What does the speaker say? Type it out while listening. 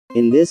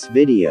In this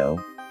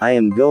video, I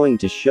am going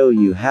to show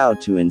you how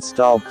to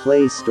install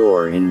Play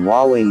Store in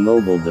Huawei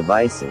mobile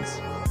devices.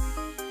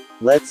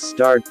 Let's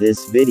start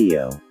this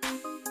video.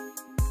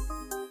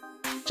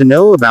 To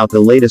know about the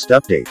latest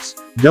updates,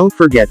 don't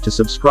forget to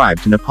subscribe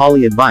to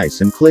Nepali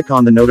Advice and click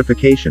on the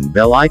notification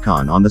bell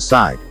icon on the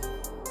side.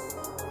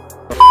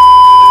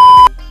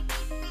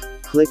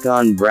 Click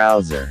on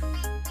Browser.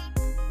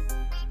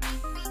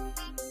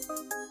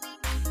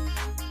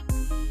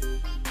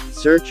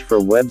 Search for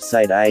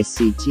website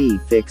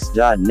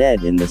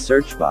ictfix.net in the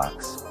search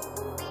box.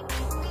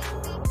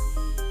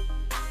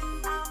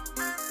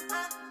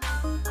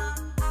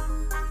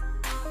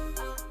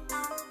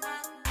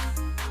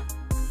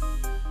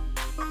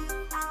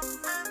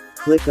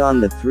 Click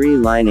on the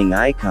three-lining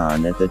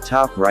icon at the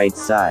top right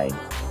side.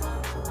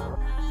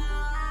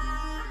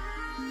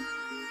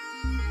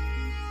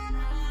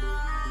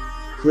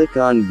 Click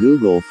on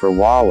Google for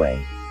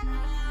Huawei.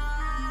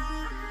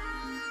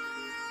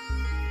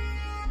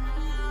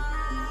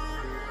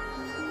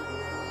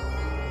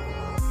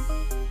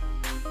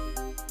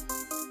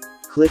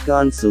 Click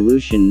on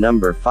solution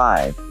number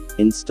 5,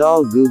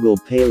 install Google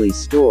Play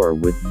Store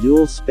with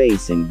dual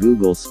space and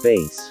Google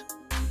space.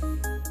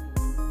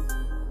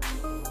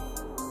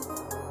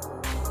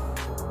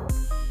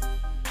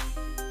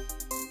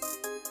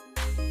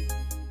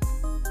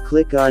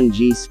 Click on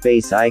G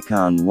space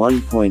icon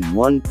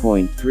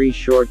 1.1.3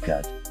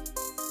 shortcut.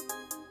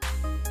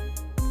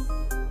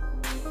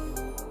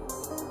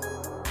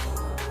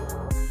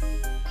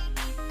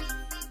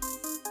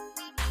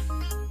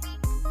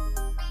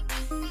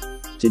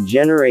 To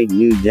generate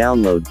new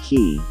download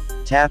key,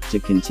 tap to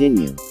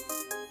continue.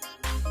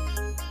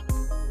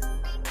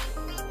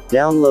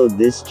 Download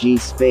this G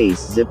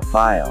space zip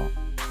file.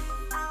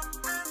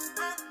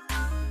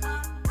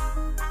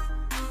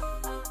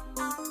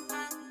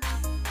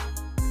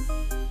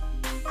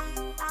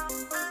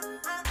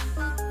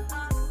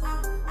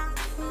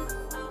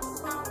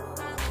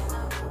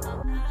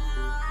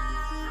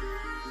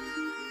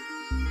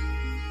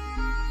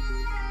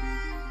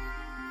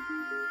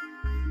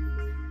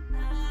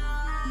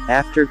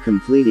 After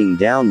completing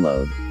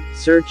download,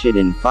 search it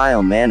in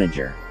File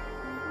Manager.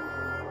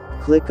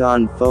 Click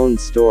on Phone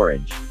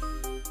Storage.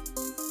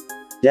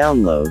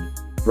 Download,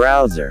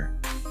 Browser.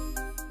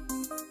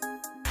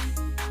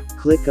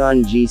 Click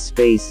on G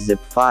space zip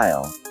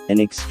file, and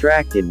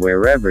extract it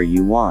wherever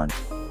you want.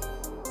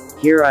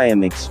 Here I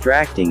am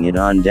extracting it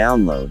on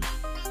download.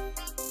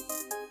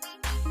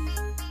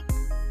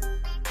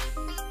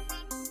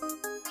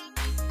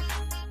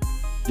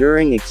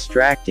 During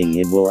extracting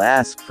it will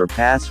ask for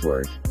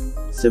password.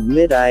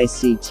 Submit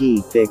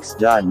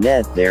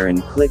ictfix.net there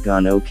and click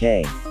on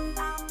OK.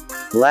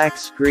 Black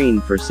screen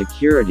for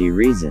security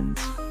reasons.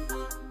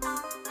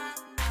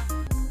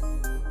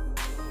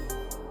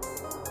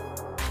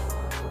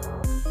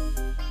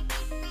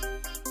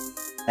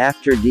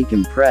 After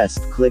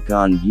decompressed, click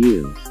on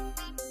View.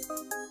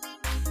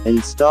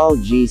 Install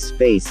G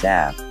Space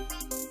app.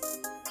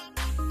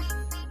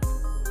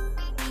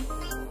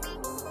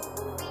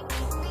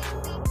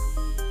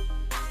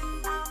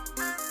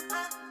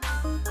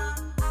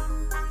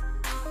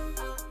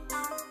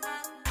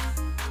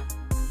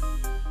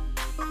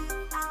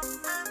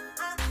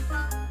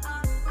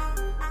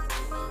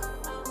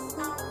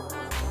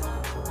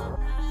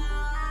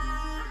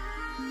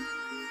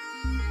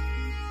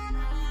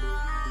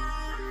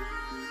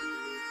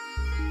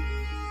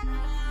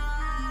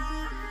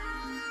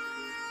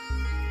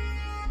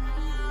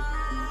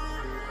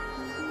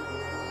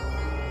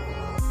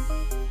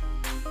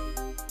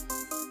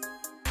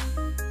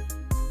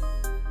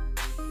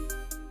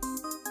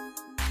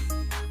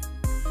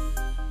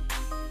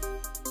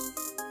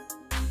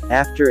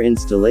 After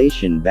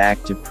installation,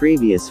 back to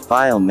previous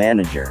file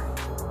manager.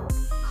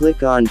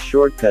 Click on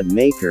Shortcut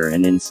Maker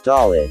and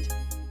install it.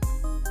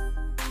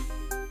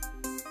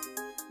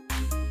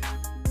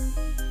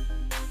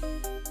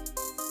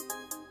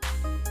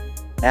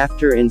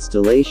 After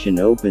installation,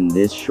 open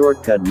this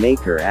Shortcut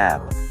Maker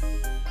app.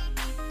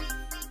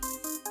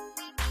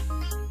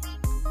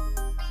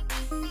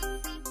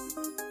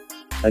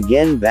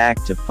 Again,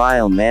 back to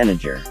File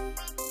Manager.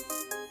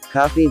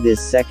 Copy this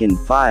second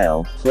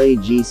file, Play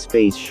G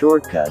space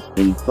shortcut,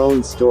 in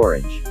phone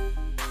storage.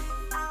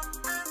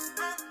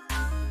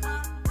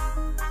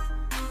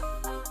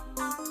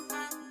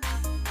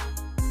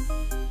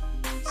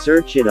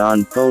 Search it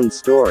on phone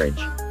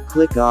storage.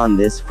 Click on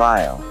this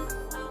file.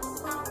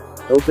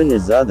 Open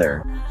as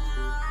other.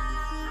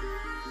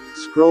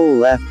 Scroll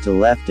left to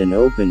left and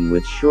open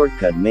with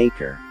Shortcut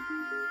Maker.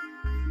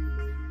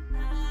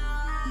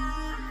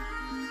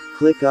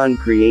 Click on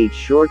Create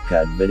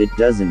Shortcut, but it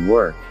doesn't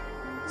work.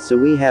 So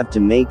we have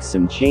to make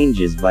some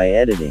changes by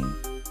editing.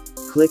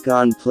 Click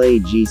on Play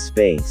G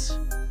space.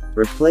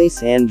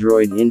 Replace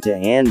Android into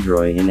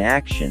Android in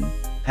Action,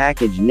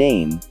 package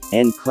name,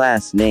 and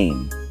class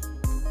name.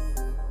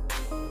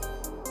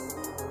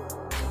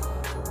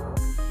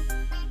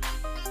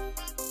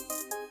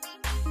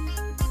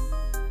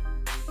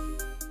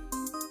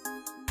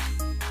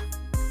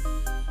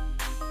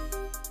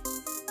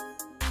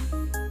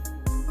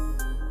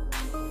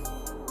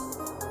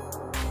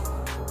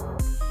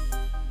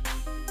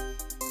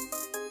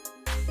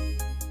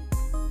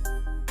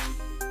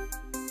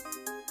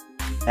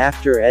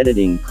 After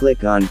editing,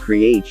 click on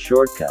Create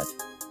Shortcut.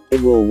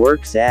 It will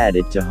works. Add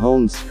it to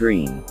home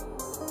screen.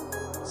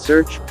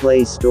 Search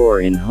Play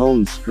Store in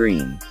home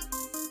screen.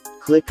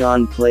 Click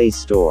on Play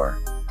Store.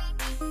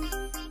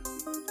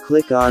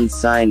 Click on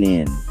Sign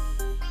In.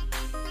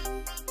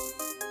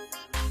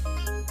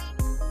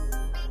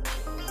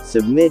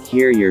 Submit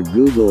here your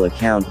Google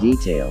account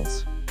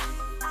details.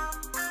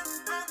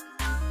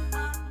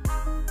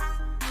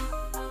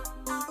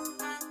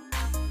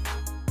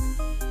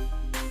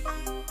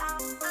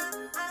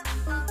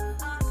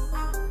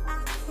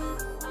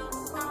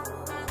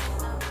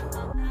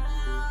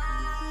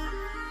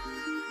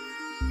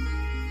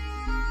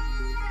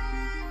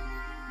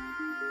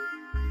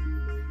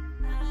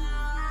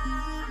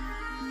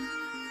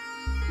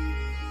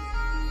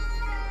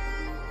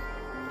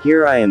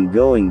 Here I am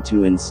going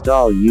to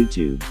install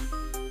YouTube.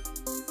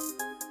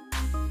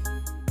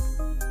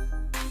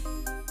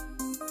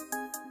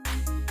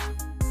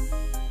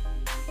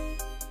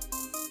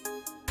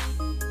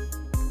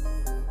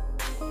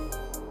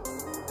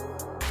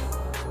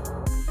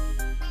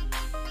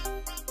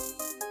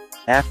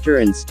 After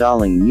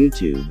installing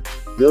YouTube,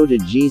 go to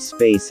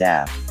G-Space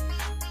app.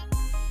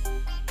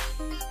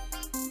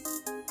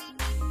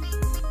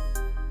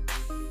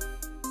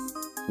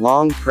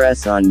 Long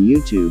press on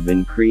YouTube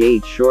and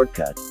create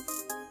shortcut.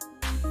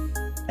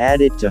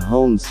 Add it to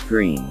home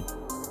screen.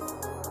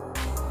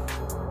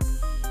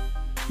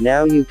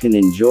 Now you can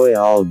enjoy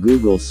all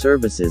Google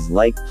services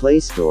like Play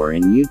Store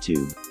and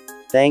YouTube.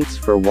 Thanks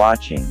for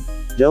watching.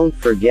 Don't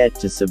forget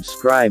to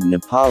subscribe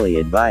Nepali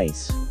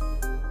Advice.